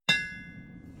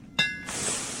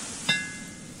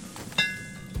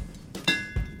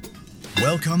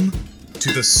Welcome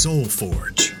to the Soul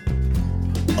Forge,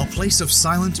 a place of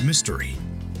silent mystery,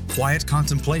 quiet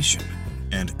contemplation,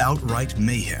 and outright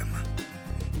mayhem.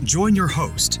 Join your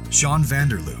host, Sean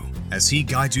Vanderloo, as he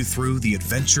guides you through the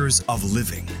adventures of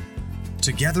living.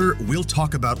 Together, we'll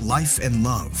talk about life and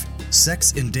love,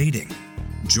 sex and dating,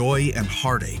 joy and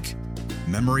heartache,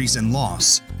 memories and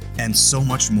loss, and so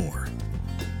much more.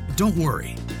 Don't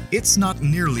worry, it's not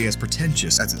nearly as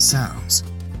pretentious as it sounds.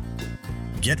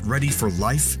 Get ready for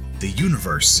life, the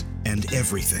universe, and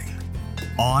everything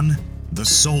on the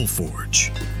Soul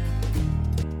Forge.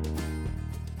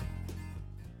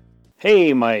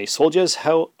 Hey, my soldiers,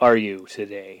 how are you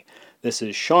today? This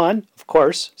is Sean, of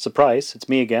course, surprise, it's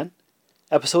me again.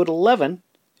 Episode 11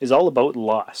 is all about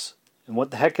loss. And what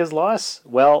the heck is loss?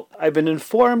 Well, I've been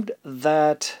informed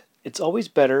that it's always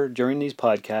better during these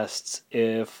podcasts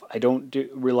if I don't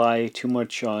rely too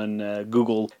much on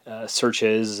Google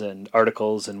searches and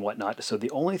articles and whatnot. So the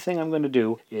only thing I'm going to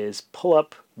do is pull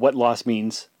up what loss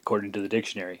means according to the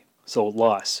dictionary. So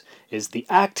loss is the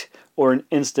act or an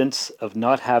instance of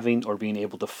not having or being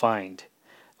able to find.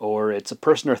 Or it's a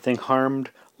person or thing harmed,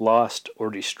 lost,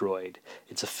 or destroyed.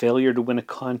 It's a failure to win a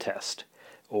contest.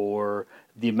 Or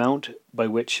the amount by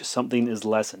which something is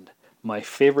lessened. My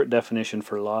favorite definition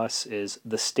for loss is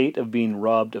the state of being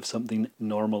robbed of something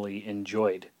normally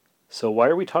enjoyed. So why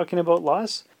are we talking about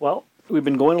loss? Well, we've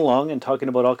been going along and talking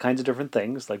about all kinds of different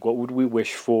things, like what would we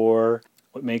wish for,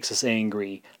 what makes us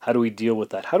angry, how do we deal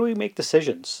with that, how do we make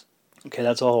decisions? Okay,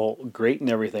 that's all great and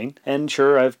everything. And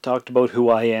sure, I've talked about who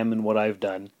I am and what I've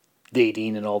done,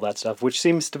 dating and all that stuff, which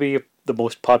seems to be the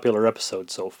most popular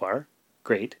episode so far.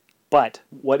 Great. But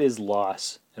what is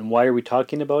loss and why are we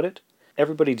talking about it?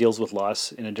 Everybody deals with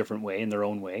loss in a different way, in their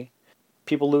own way.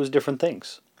 People lose different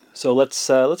things. So let's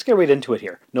get right into it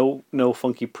here. No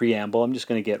funky preamble. I'm just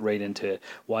going to get right into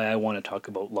why I want to talk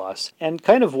about loss and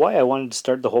kind of why I wanted to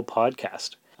start the whole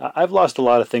podcast. I've lost a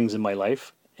lot of things in my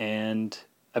life, and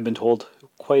I've been told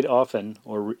quite often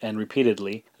and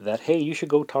repeatedly that, hey, you should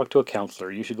go talk to a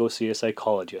counselor, you should go see a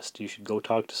psychologist, you should go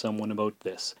talk to someone about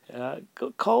this.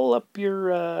 Go call up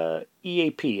your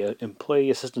EAP, Employee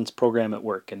Assistance Program at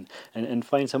work, and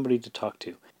find somebody to talk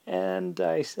to. And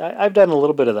I've done a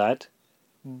little bit of that,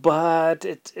 but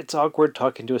it's awkward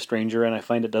talking to a stranger, and I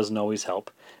find it doesn't always help.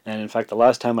 And in fact, the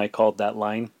last time I called that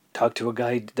line, talked to a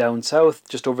guy down south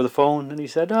just over the phone, and he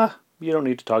said, you don't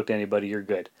need to talk to anybody, you're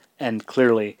good. And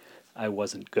clearly, I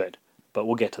wasn't good. But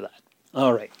we'll get to that.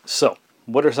 All right. So,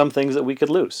 what are some things that we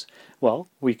could lose? Well,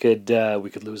 we could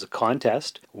lose a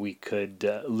contest. We could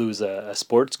lose a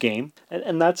sports game,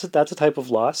 and that's a type of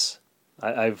loss.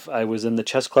 I was in the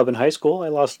chess club in high school. I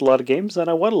lost a lot of games, and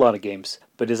I won a lot of games.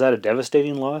 But is that a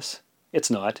devastating loss?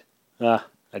 It's not. I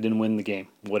didn't win the game.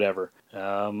 Whatever.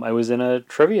 I was in a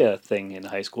trivia thing in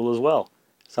high school as well.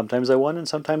 Sometimes I won, and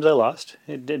sometimes I lost.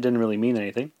 It didn't really mean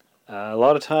anything. A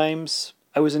lot of times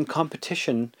I was in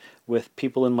competition with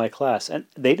people in my class, and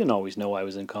they didn't always know I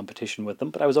was in competition with them,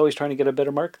 but I was always trying to get a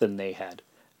better mark than they had.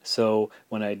 So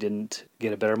when I didn't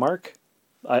get a better mark,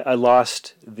 I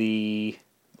lost I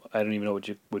don't even know what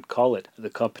you would call it, the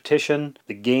competition,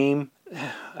 the game,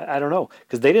 I don't know,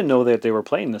 because they didn't know that they were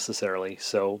playing necessarily,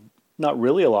 so not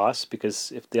really a loss,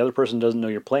 because if the other person doesn't know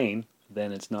you're playing,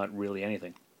 then it's not really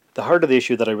anything. The heart of the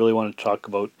issue that I really want to talk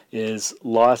about is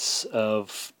loss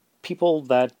of people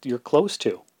that you're close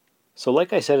to. So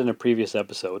like I said in a previous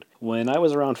episode, when I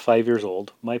was around 5 years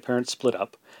old, my parents split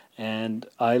up and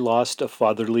I lost a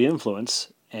fatherly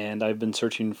influence, and I've been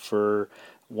searching for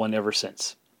one ever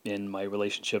since in my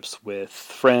relationships with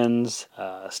friends,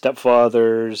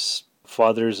 stepfathers,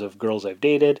 fathers of girls I've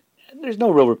dated. There's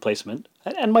no real replacement.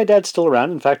 And my dad's still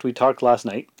around. In fact, we talked last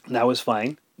night. That was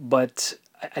fine. But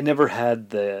I never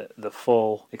had the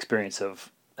full experience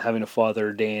of having a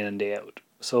father day in and day out.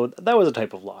 So that was a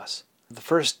type of loss. The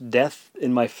first death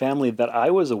in my family that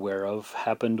I was aware of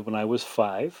happened when I was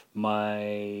 5.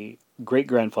 My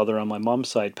great-grandfather on my mom's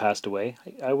side passed away.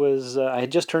 I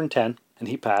had just turned 10, and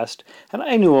he passed. And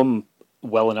I knew him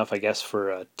well enough, I guess, for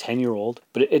a 10-year-old.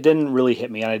 But it didn't really hit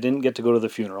me, and I didn't get to go to the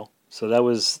funeral. So that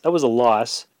was a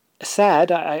loss. Sad.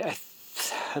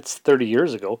 That's 30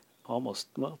 years ago. Almost,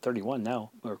 31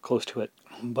 now, or close to it.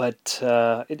 But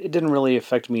it didn't really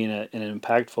affect me in an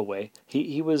impactful way.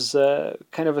 He was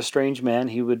kind of a strange man.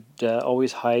 He would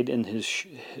always hide in his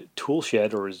tool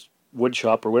shed or his wood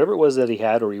shop or whatever it was that he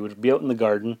had, or he would be out in the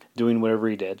garden doing whatever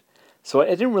he did. So I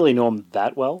didn't really know him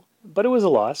that well, but it was a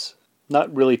loss.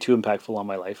 Not really too impactful on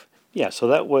my life. Yeah, so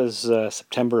that was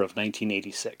September of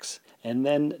 1986. And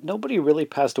then nobody really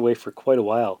passed away for quite a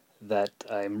while that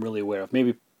I'm really aware of.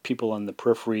 Maybe people on the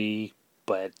periphery,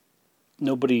 but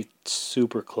nobody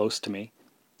super close to me.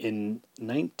 In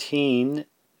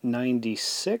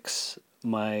 1996,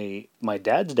 my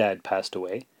dad's dad passed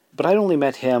away, but I'd only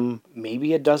met him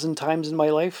maybe a dozen times in my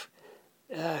life.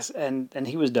 Yes, and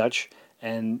he was Dutch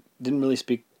and didn't really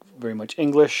speak very much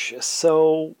English,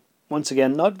 so once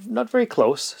again, not very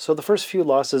close. So the first few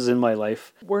losses in my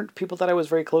life weren't people that I was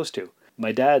very close to.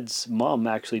 My dad's mom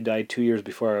actually died 2 years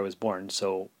before I was born,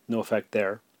 so no effect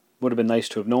there. Would have been nice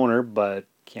to have known her, but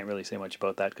can't really say much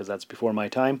about that because that's before my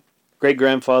time.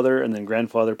 Great-grandfather and then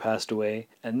grandfather passed away,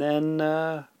 and then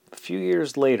a few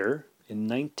years later, in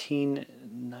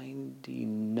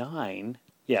 1999,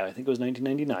 yeah, I think it was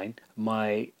 1999,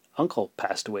 my uncle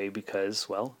passed away because,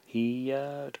 well,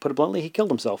 to put it bluntly, he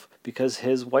killed himself because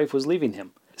his wife was leaving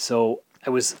him. So I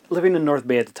was living in North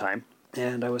Bay at the time,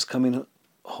 and I was coming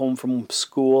home from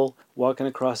school, walking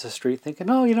across the street thinking,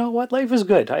 oh, you know what, life is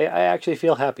good. I actually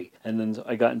feel happy. And then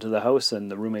I got into the house and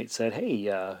the roommate said,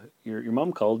 hey, your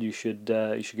mom called, you should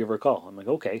give her a call. I'm like,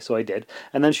 okay, so I did.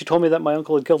 And then she told me that my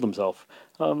uncle had killed himself.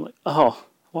 I'm like, oh,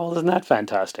 well, isn't that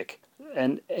fantastic?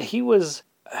 And he was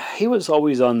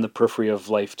always on the periphery of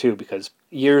life too, because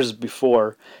years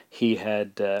before he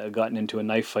had gotten into a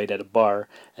knife fight at a bar,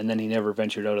 and then he never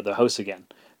ventured out of the house again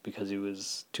because he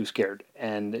was too scared.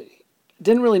 And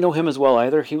didn't really know him as well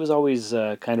either. He was always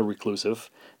kind of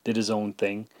reclusive, did his own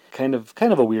thing, kind of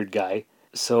a weird guy.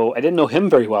 So I didn't know him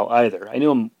very well either. I knew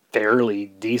him fairly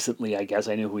decently, I guess.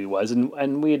 I knew who he was,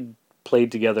 and we had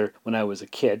played together when I was a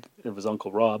kid. It was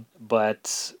Uncle Rob,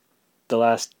 but the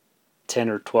last 10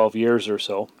 or 12 years or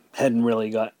so, hadn't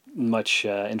really got much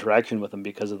interaction with him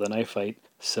because of the knife fight.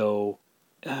 So,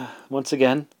 once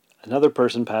again, another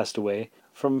person passed away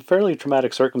from fairly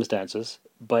traumatic circumstances,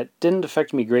 but didn't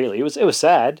affect me greatly. It was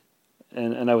sad,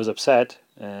 and I was upset,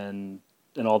 and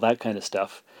all that kind of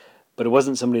stuff, but it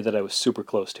wasn't somebody that I was super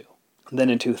close to. And then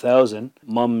in 2000,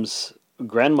 Mom's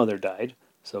grandmother died,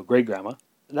 so great-grandma.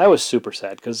 That was super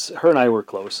sad because her and I were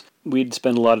close. We'd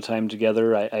spend a lot of time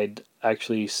together. I'd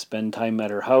actually spend time at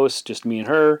her house, just me and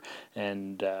her,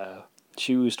 and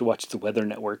she used to watch the Weather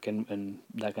Network and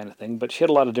that kind of thing. But she had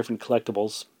a lot of different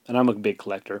collectibles, and I'm a big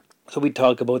collector. So we'd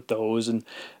talk about those, and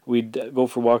we'd go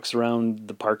for walks around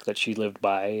the park that she lived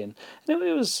by, and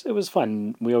it was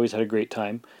fun. We always had a great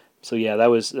time. So yeah, that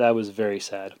was very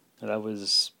sad. That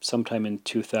was sometime in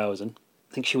 2000.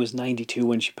 I think she was 92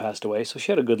 when she passed away, so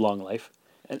she had a good long life.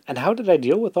 And how did I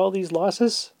deal with all these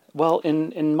losses? Well,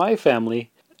 in my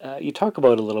family, you talk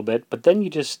about it a little bit, but then you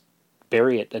just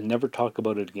bury it and never talk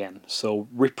about it again. So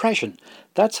repression,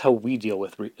 that's how we deal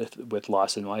with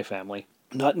loss in my family.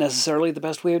 Not necessarily the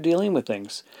best way of dealing with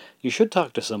things. You should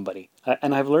talk to somebody,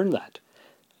 and I've learned that.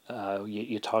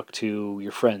 You talk to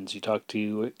your friends, you talk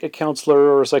to a counselor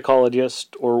or a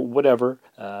psychologist or whatever,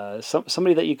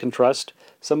 somebody that you can trust,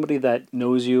 somebody that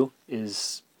knows you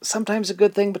is sometimes a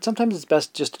good thing, but sometimes it's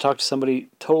best just to talk to somebody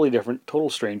totally different, total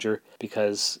stranger,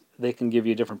 because they can give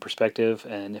you a different perspective,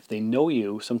 and if they know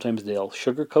you, sometimes they'll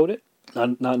sugarcoat it.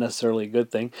 Not necessarily a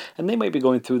good thing, and they might be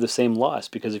going through the same loss,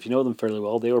 because if you know them fairly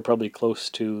well, they were probably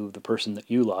close to the person that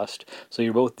you lost, so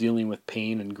you're both dealing with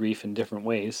pain and grief in different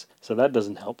ways, so that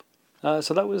doesn't help.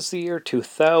 So that was the year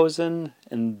 2000,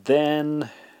 and then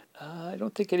I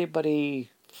don't think anybody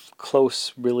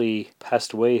close really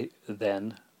passed away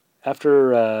then.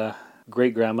 After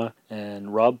great-grandma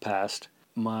and Rob passed,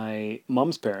 my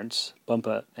mom's parents,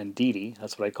 Bumpa and Dee Dee,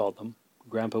 that's what I called them.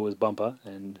 Grandpa was Bumpa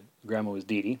and Grandma was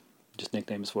Dee Dee, just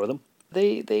nicknames for them.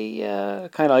 They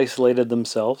kind of isolated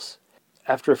themselves.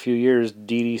 After a few years,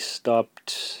 Dee Dee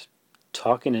stopped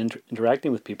talking and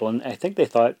interacting with people, and I think they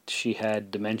thought she had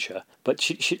dementia. But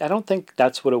I don't think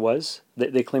that's what it was.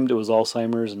 They claimed it was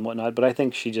Alzheimer's and whatnot, but I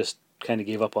think she just kind of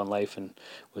gave up on life and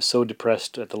was so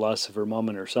depressed at the loss of her mom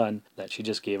and her son that she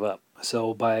just gave up.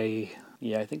 So by,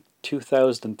 I think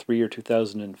 2003 or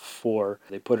 2004,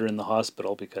 they put her in the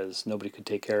hospital because nobody could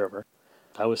take care of her.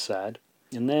 That was sad.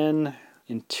 And then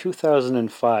in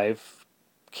 2005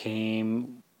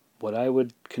 came what I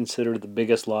would consider the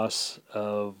biggest loss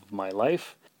of my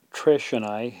life. Trish and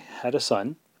I had a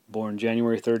son, born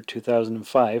January 3rd,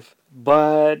 2005,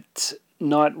 but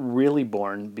not really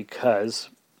born because,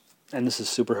 and this is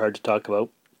super hard to talk about,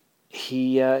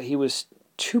 he was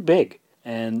too big,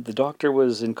 and the doctor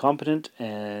was incompetent,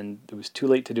 and it was too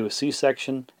late to do a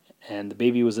C-section, and the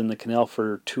baby was in the canal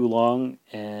for too long,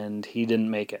 and he didn't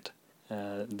make it.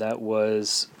 That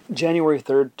was January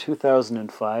 3rd,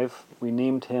 2005. We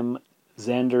named him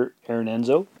Xander Aaron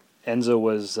Enzo. Enzo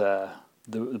was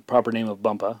the proper name of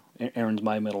Bumpa. Aaron's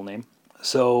my middle name.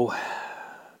 So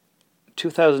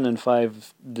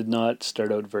 2005 did not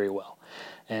start out very well.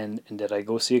 And did I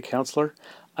go see a counselor?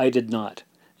 I did not.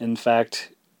 In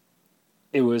fact,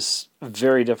 it was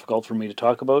very difficult for me to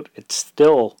talk about. It's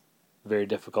still very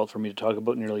difficult for me to talk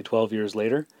about nearly 12 years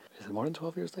later. Is it more than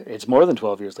 12 years later? It's more than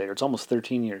 12 years later. It's almost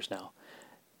 13 years now.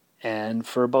 And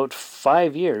for about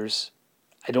 5 years,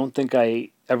 I don't think I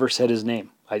ever said his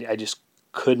name. I just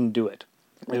couldn't do it.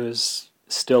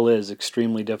 Still is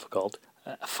extremely difficult.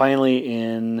 Finally,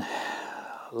 in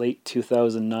late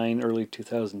 2009, early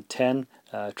 2010,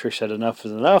 Trish said enough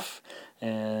is enough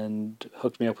and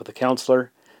hooked me up with a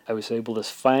counselor. I was able to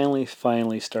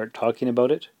finally start talking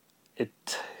about it.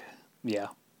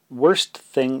 Worst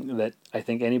thing that I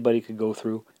think anybody could go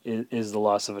through is the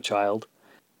loss of a child.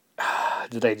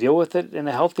 Did I deal with it in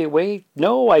a healthy way?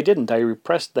 No, I didn't. I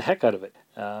repressed the heck out of it.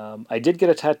 I did get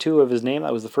a tattoo of his name.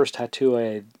 That was the first tattoo I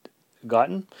had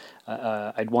gotten.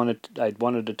 I'd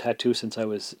wanted a tattoo since I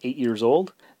was 8 years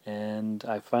old, and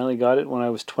I finally got it when I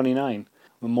was 29.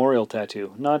 Memorial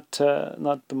tattoo. Not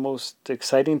the most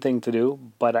exciting thing to do,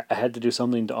 but I had to do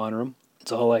something to honor him.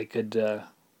 It's all I could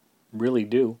really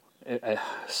do.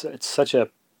 It's such a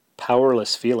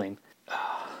powerless feeling,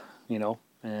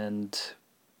 and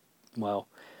wow.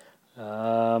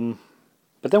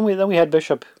 But then we had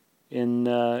Bishop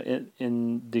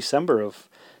in December of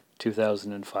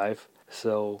 2005.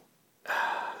 So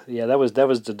yeah, that was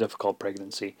the difficult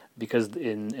pregnancy, because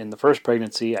in the first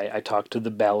pregnancy I talked to the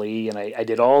belly and I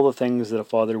did all the things that a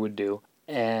father would do,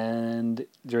 and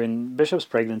during Bishop's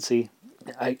pregnancy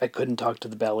I couldn't talk to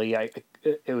the belly.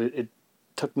 It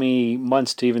took me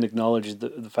months to even acknowledge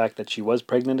the fact that she was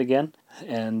pregnant again,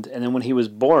 and then when he was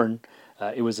born,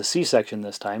 it was a C-section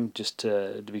this time, just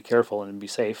to be careful and be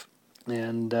safe.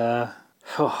 And they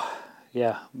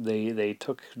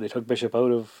took Bishop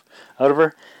out of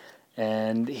her,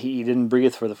 and he didn't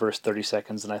breathe for the first 30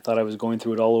 seconds, and I thought I was going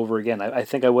through it all over again. I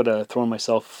think I would have thrown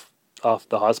myself off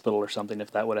the hospital or something if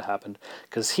that would have happened,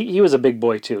 because he was a big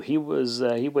boy too. He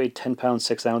weighed 10 pounds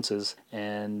 6 ounces,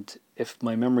 and if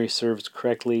my memory serves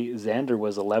correctly, Xander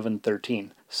was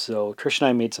 11-13. So Trish and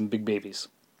I made some big babies.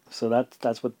 So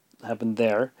that's what happened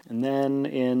there. And then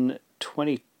in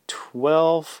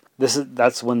 2012,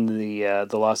 that's when the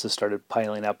losses started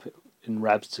piling up in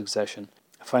rapid succession.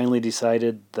 I finally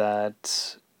decided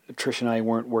that Trish and I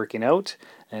weren't working out,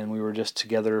 and we were just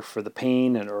together for the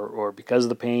pain, or because of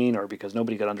the pain, or because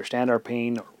nobody could understand our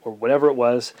pain, or whatever it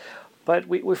was. But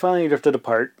we finally drifted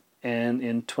apart, and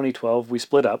in 2012 we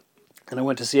split up, and I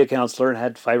went to see a counselor and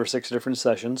had 5 or 6 different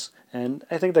sessions, and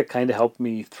I think that kind of helped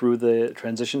me through the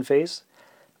transition phase.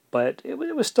 But it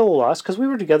was still a loss, because we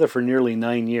were together for nearly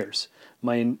 9 years.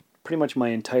 Pretty much my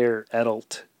entire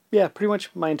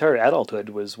adulthood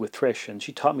was with Trish, and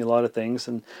she taught me a lot of things,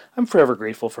 and I'm forever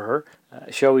grateful for her.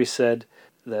 She always said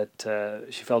that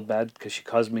she felt bad because she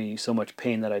caused me so much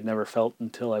pain that I'd never felt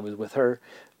until I was with her.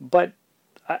 But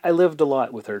I lived a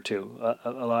lot with her too,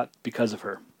 a lot because of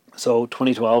her. So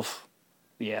 2012,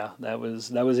 that was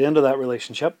the end of that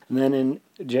relationship. And then in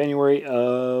January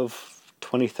of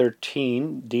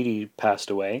 2013, Dee Dee passed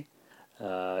away.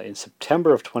 In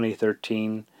September of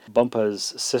 2013,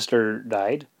 Bumpa's sister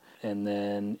died. And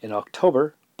then in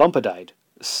October, Bumpa died.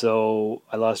 So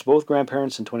I lost both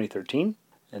grandparents in 2013.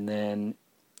 And then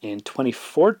in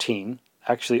 2014,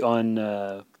 actually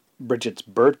on Bridget's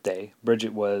birthday,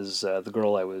 Bridget was the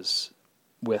girl I was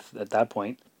with at that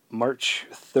point, March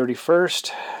 31st,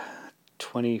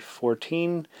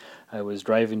 2014, I was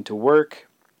driving to work.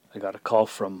 I got a call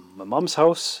from my mom's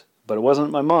house, but it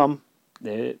wasn't my mom.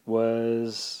 It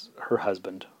was her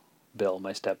husband, Bill,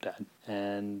 my stepdad.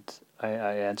 And I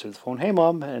answered the phone, "Hey,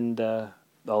 Mom," and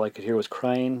all I could hear was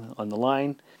crying on the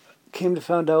line. Came to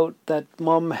find out that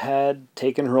Mom had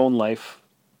taken her own life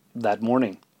that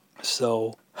morning.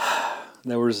 So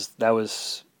that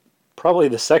was probably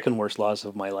the second worst loss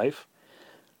of my life.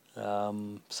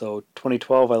 So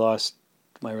 2012, I lost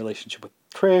my relationship with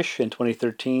Trish. In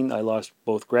 2013, I lost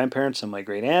both grandparents and my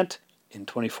great aunt. In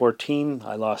 2014,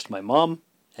 I lost my mom,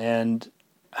 and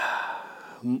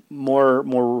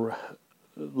more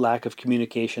lack of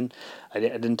communication. I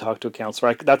didn't talk to a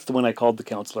counselor. That's the one I called the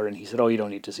counselor, and he said, "Oh, you don't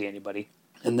need to see anybody."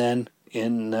 And then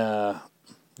in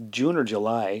June or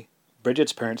July,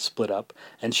 Bridget's parents split up,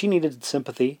 and she needed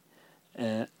sympathy,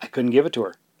 and I couldn't give it to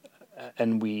her.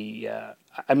 And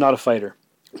I'm not a fighter,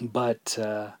 but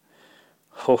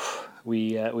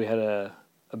we had a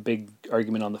big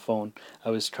argument on the phone. I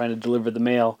was trying to deliver the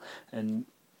mail and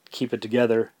keep it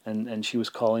together, and she was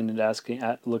calling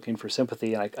and looking for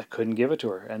sympathy, and I couldn't give it to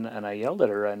her, and I yelled at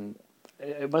her, and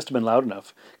it must have been loud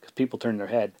enough because people turned their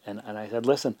head, and I said,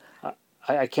 "Listen,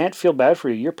 I can't feel bad for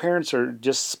you. Your parents are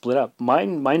just split up.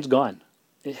 Mine's gone."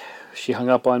 She hung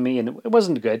up on me, and it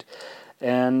wasn't good,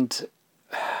 and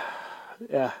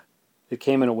yeah, it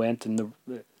came and it went in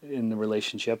the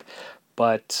relationship.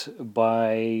 But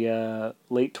by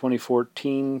late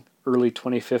 2014, early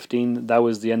 2015, that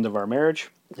was the end of our marriage.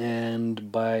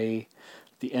 And by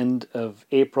the end of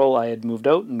April, I had moved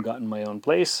out and gotten my own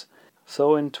place.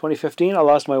 So in 2015, I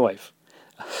lost my wife.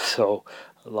 So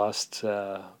I lost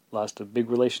a big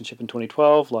relationship in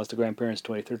 2012, lost a grandparents in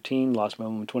 2013, lost my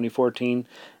mom in 2014,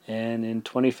 and in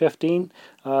 2015,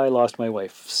 I lost my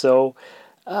wife. So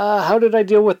how did I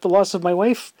deal with the loss of my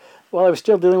wife? Well, I was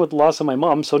still dealing with the loss of my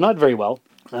mom, so not very well.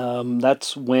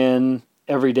 That's when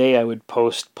every day I would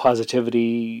post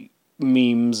positivity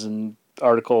memes and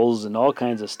articles and all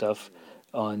kinds of stuff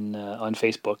on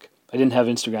Facebook. I didn't have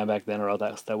Instagram back then, or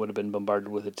else that would have been bombarded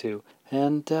with it too.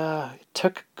 And it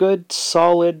took a good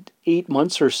solid 8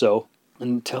 months or so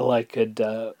until I could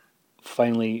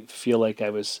finally feel like I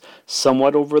was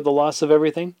somewhat over the loss of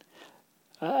everything.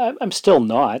 I'm still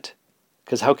not,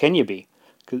 because how can you be?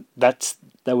 'Cause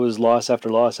that was loss after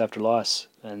loss after loss,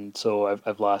 and so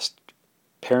I've lost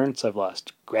parents, I've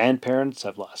lost grandparents,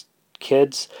 I've lost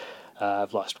kids,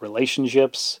 I've lost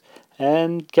relationships,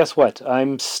 and guess what?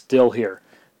 I'm still here.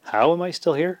 How am I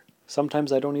still here?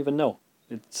 Sometimes I don't even know.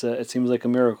 It seems like a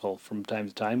miracle from time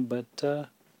to time, but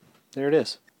there it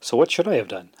is. So what should I have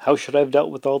done? How should I have dealt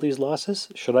with all these losses?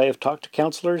 Should I have talked to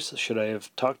counselors? Should I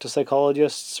have talked to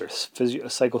psychologists or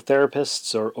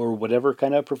psychotherapists or whatever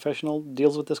kind of professional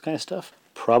deals with this kind of stuff?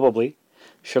 Probably.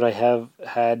 Should I have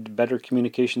had better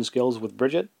communication skills with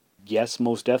Bridget? Yes,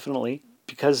 most definitely.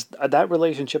 Because that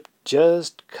relationship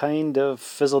just kind of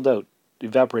fizzled out,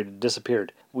 evaporated,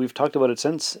 disappeared. We've talked about it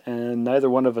since, and neither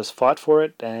one of us fought for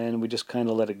it, and we just kind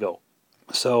of let it go.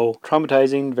 So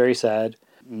traumatizing, very sad,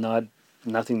 nothing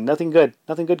good.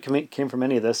 Nothing good came from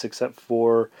any of this except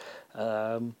for,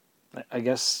 I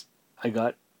guess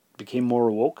became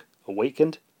more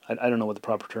awakened. I don't know what the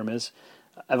proper term is.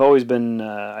 I've always been,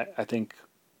 I think,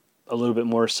 a little bit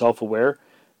more self-aware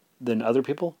than other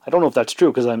people. I don't know if that's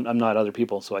true because I'm not other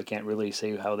people, so I can't really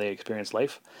say how they experience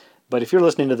life. But if you're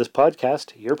listening to this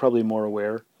podcast, you're probably more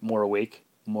aware, more awake,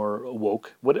 more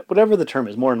awoke, whatever the term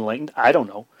is, more enlightened. I don't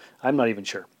know. I'm not even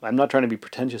sure. I'm not trying to be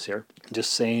pretentious here. I'm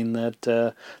just saying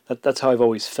that that's how I've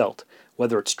always felt.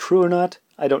 Whether it's true or not,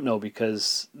 I don't know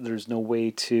because there's no way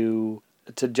to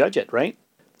judge it, right?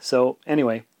 So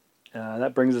anyway,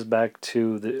 that brings us back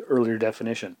to the earlier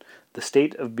definition. The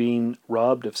state of being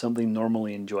robbed of something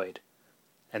normally enjoyed.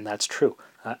 And that's true.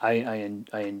 I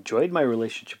enjoyed my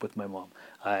relationship with my mom.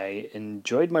 I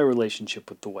enjoyed my relationship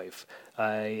with the wife.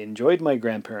 I enjoyed my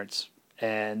grandparents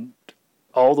and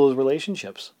all those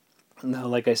relationships. Now,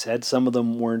 like I said, some of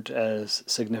them weren't as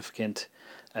significant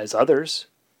as others,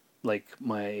 like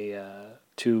my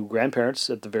two grandparents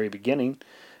at the very beginning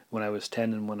when I was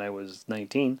 10 and when I was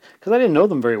 19, because I didn't know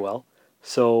them very well.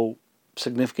 So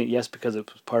significant, yes, because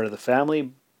it was part of the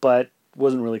family, but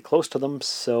wasn't really close to them,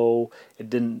 so it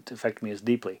didn't affect me as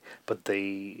deeply. But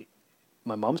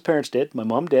my mom's parents did. My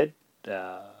mom did.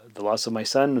 The loss of my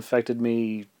son affected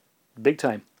me big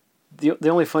time. The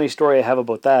only funny story I have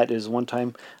about that is one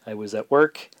time I was at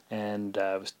work and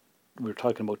we were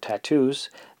talking about tattoos.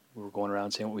 We were going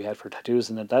around saying what we had for tattoos,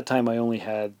 and at that time I only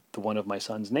had the one of my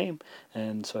son's name,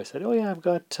 and so I said, "Oh yeah, I've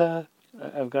got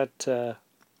a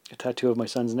tattoo of my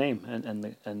son's name."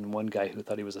 And one guy who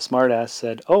thought he was a smartass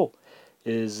said, "Oh,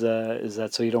 is that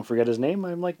so you don't forget his name?"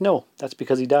 I'm like, "No, that's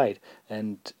because he died."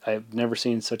 And I've never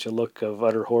seen such a look of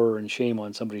utter horror and shame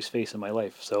on somebody's face in my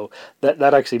life. So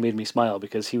that actually made me smile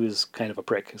because he was kind of a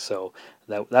prick. So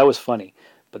that was funny.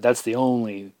 But that's the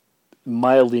only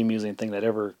mildly amusing thing that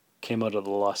ever came out of the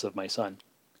loss of my son.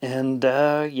 And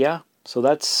yeah, so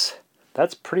that's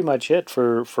pretty much it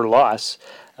for loss.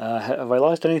 Have I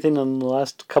lost anything in the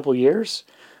last couple years?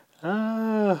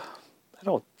 I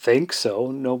don't think so.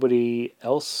 Nobody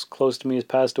else close to me has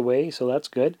passed away, so that's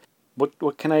good.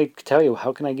 What can I tell you?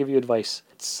 How can I give you advice?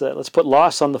 Let's put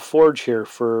loss on the forge here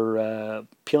for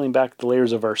peeling back the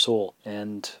layers of our soul.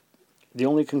 And the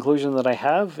only conclusion that I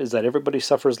have is that everybody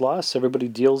suffers loss. Everybody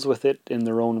deals with it in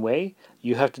their own way.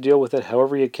 You have to deal with it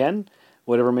however you can,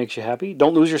 whatever makes you happy.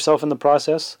 Don't lose yourself in the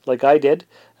process like I did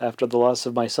after the loss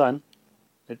of my son.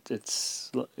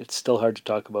 It's still hard to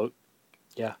talk about.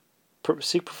 Yeah.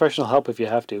 Seek professional help if you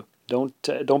have to.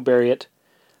 Don't bury it.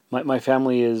 My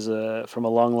family is from a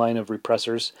long line of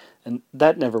repressors, and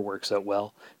that never works out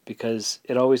well because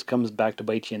it always comes back to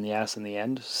bite you in the ass in the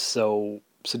end. So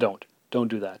don't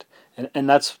do that. And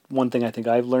that's one thing I think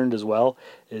I've learned as well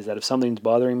is that if something's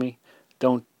bothering me,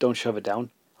 don't shove it down.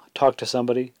 Talk to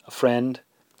somebody, a friend,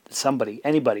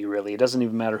 anybody really. It doesn't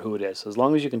even matter who it is. As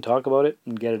long as you can talk about it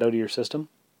and get it out of your system,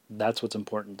 that's what's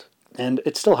important. And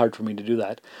it's still hard for me to do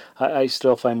that. I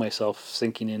still find myself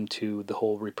sinking into the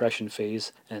whole repression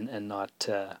phase and not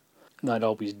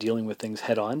always dealing with things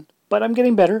head on. But I'm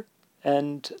getting better,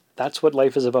 and that's what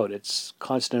life is about. It's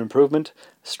constant improvement,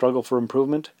 struggle for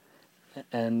improvement,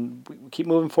 and we keep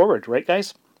moving forward, right,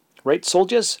 guys? Right,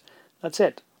 soldiers? That's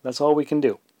it. That's all we can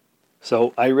do.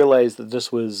 So I realized that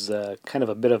this was kind of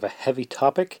a bit of a heavy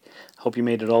topic. Hope you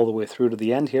made it all the way through to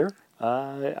the end here.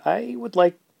 I would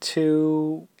like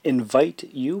to invite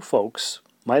you folks,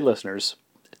 my listeners,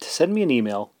 to send me an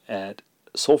email at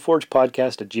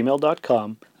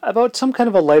soulforgepodcast@gmail.com about some kind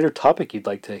of a lighter topic you'd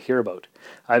like to hear about.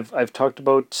 I've talked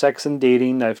about sex and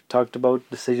dating. I've talked about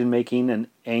decision making and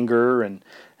anger and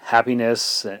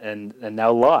happiness and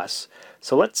now loss.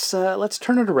 So let's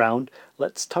turn it around.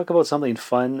 Let's talk about something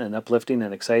fun and uplifting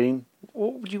and exciting.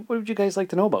 What would you guys like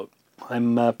to know about?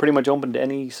 I'm pretty much open to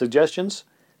any suggestions.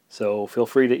 So feel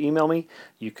free to email me.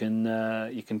 You can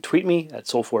tweet me at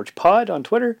SoulForgePod on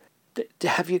Twitter.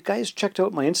 Have you guys checked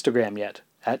out my Instagram yet?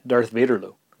 At Darth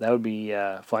Vaderloo. That would be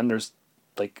fun. There's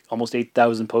like almost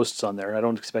 8,000 posts on there. I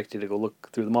don't expect you to go look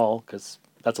through them all because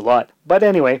that's a lot. But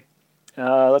anyway,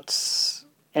 let's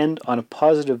end on a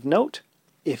positive note.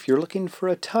 If you're looking for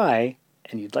a tie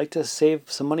and you'd like to save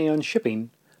some money on shipping,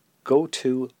 go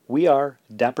to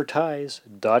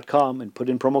wearedapperties.com and put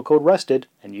in promo code RUSTED,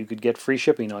 and you could get free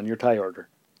shipping on your tie order.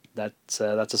 That's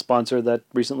a sponsor that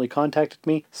recently contacted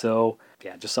me, so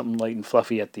yeah, just something light and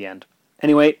fluffy at the end.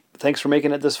 Anyway, thanks for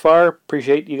making it this far.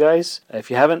 Appreciate you guys.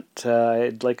 If you haven't,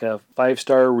 I'd like a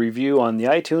 5-star review on the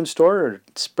iTunes store, or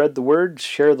spread the word,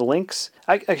 share the links.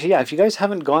 Actually, yeah, if you guys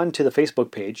haven't gone to the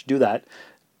Facebook page, do that.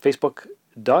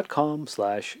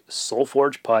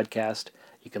 Facebook.com/SoulForgePodcast.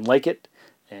 You can like it.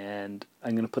 And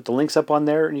I'm going to put the links up on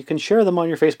there, and you can share them on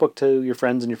your Facebook to your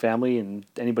friends and your family and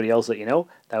anybody else that you know.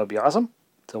 That would be awesome.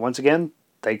 So once again,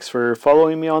 thanks for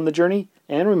following me on the journey.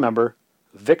 And remember,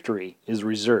 victory is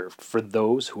reserved for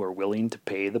those who are willing to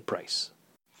pay the price.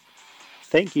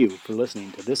 Thank you for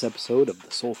listening to this episode of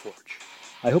The Soul Forge.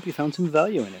 I hope you found some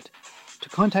value in it. To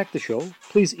contact the show,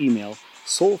 please email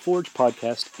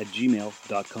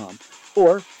soulforgepodcast@gmail.com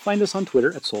or find us on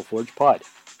Twitter at SoulForgePod.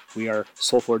 We are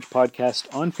Soulforge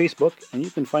Podcast on Facebook, and you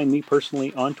can find me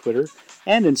personally on Twitter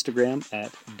and Instagram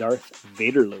at Darth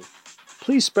Vaderloo.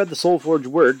 Please spread the Soulforge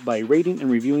word by rating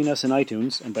and reviewing us in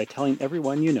iTunes and by telling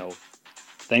everyone you know.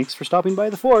 Thanks for stopping by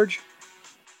the Forge.